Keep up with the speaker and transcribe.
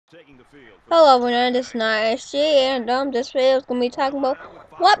Hello everyone, this is Nice and this video is gonna be talking about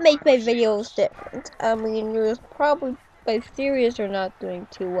what makes my videos different. I mean, there's probably my series are not doing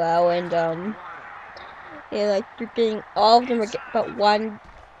too well, and like you're getting all of them are but one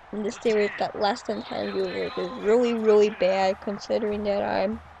in the series got less than 10 views, which is really bad considering that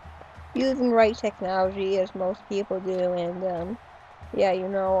I'm using right technology as most people do, and yeah,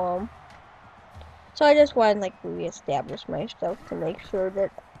 so I just want to like reestablish myself to make sure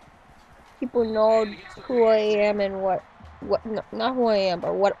that people know who I am and not who I am,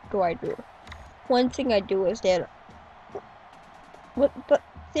 but what do I do. One thing I do is that, but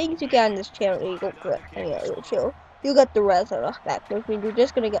things you get on this channel, you don't get any other channel. You get the rest of the fact, which means you're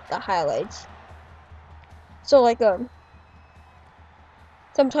just gonna get the highlights. So like,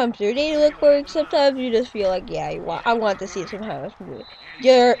 sometimes your day look work, sometimes you just feel like, yeah, I want to see some highlights from you.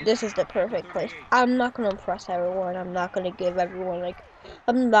 This is the perfect place. I'm not gonna impress everyone, I'm not gonna give everyone, like,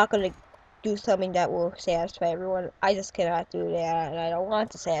 I'm not gonna do something that will satisfy everyone. I just cannot do that, and I don't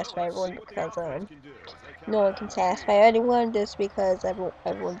want to satisfy everyone because no one can satisfy anyone just because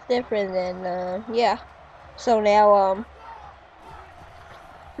everyone's different. And yeah. So now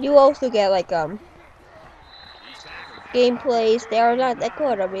you also get like gameplays. They are not that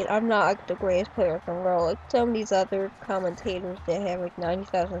good. I mean, I'm not like the greatest player in the world. Like some of these other commentators that have like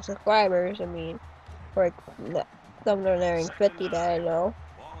 90,000 subscribers. I mean, or like some of them are in 50 that I know.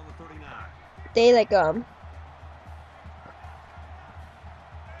 They like they're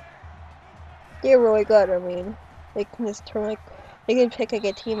really good. I mean, they can just turn like they can pick like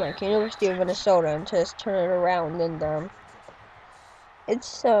a team like University of Minnesota and just turn it around, and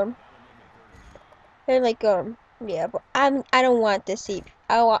it's they're like yeah, but I don't want to see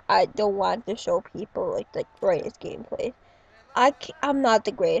I don't want to show people like the greatest gameplay. I'm not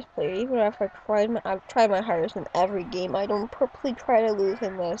the greatest player, even if I've tried my hardest in every game. I don't purposely try to lose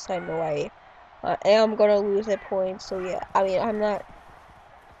unless I know I am gonna lose at points. So yeah, I mean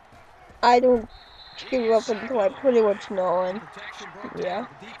I don't give up until I pretty much know, and yeah,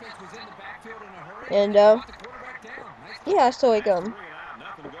 and yeah. So like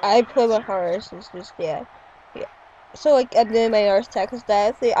I play my hardest. It's just yeah. So like I'm doing my Ars Technica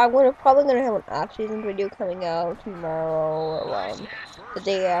stuff. Probably gonna have an off-season video coming out tomorrow or the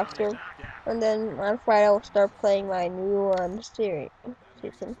day after, and then on Friday I'll start playing my new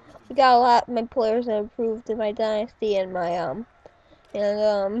season. We got a lot. My players have improved in my dynasty and my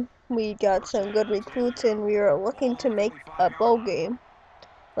we got some good recruits, and we are looking to make a bowl game.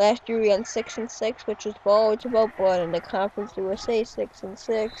 Last year we went 6-6, which is bowl, which is about blood in the Conference USA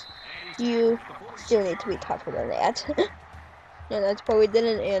 6-6. You still need to be tougher than that. And that's why we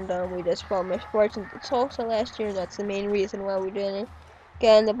didn't, and we just fell misfortune to Tulsa last year, and that's the main reason why we didn't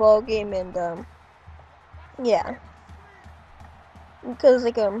get in the bowl game, and yeah. Because,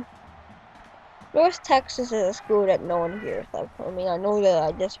 like, North Texas is a school that no one hears of. I mean, I know that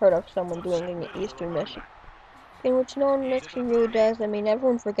I just heard of someone doing it in Eastern Michigan, which no one actually really does. I mean,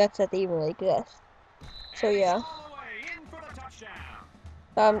 everyone forgets that they even exist. So, yeah.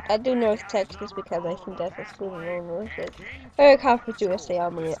 I do North Texas because I think that's a school known North is. Very Conference USA, I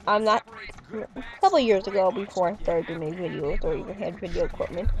mean, I'm not, a couple years ago, before I started doing videos or even had video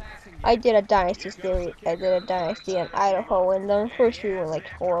equipment, I did a Dynasty series, I did a Dynasty in Idaho, and the first year went like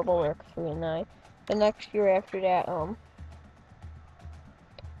horrible, we were 3-9. The next year after that,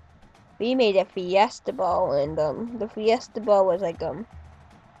 we made a Fiesta Bowl, and, the Fiesta Bowl was like,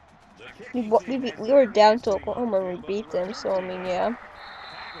 we were down to Oklahoma and we beat them, so, I mean, yeah.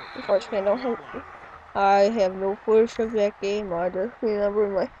 Unfortunately, I have no footage of that game. I just remember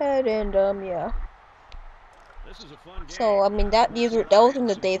in my head, and yeah. So I mean those were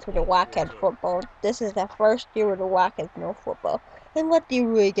the days with the WAC had football. This is the first year where the WAC has no football. And what do you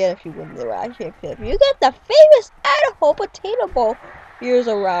really get if you win the WAC championship? You get the famous Idaho Potato Bowl. Years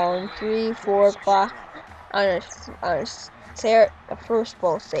around 3-4 o'clock on a first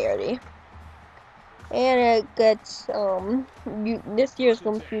bowl Saturday. And it gets this year's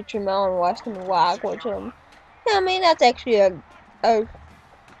gonna feature Mountain Western WAC, which yeah, I mean that's actually a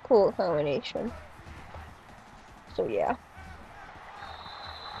cool combination. So yeah.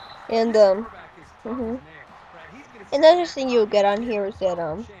 And another thing you'll get on here is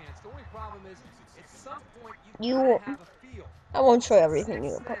that you I won't show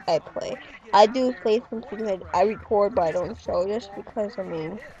everything I play. I do play some things I record, but I don't show just because I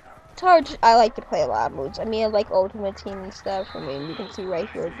mean it's hard. I like to play a lot of modes. I mean I like Ultimate Team and stuff. I mean you can see right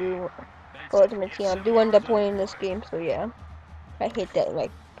here I do Ultimate Team. I do end up winning this game, so yeah. I hate that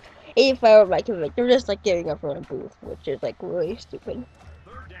like 85 of my team, like they're just like giving up on a booth, which is like really stupid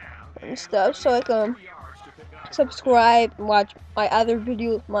and stuff. So like subscribe and watch my other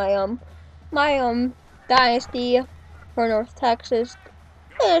videos. My Dynasty for North Texas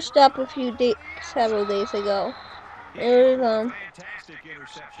finished up several days ago. It was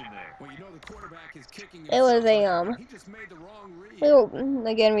it was a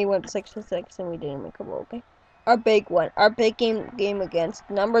we went 6-6 and we didn't make a bowl game. Our big game against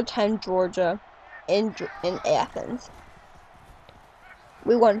number 10 Georgia in Athens.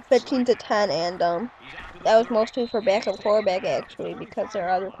 We won 15-10, and that was mostly for backup quarterback actually, because our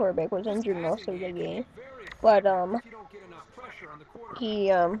other quarterback was injured most of the game. But the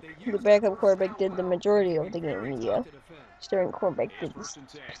backup quarterback did the majority of the game. The starting quarterback did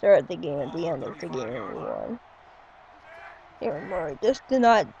start the game at the end of the game, and we won. Aaron Murray just did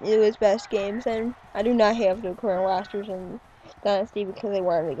not do his best games, and I do not have the current rosters in Dynasty because they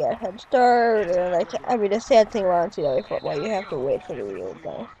wanted to get a head start. And the sad thing about NCAA football, you have to wait for the real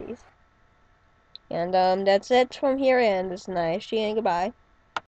Dynasties. And that's it from here, and it's nice. And goodbye.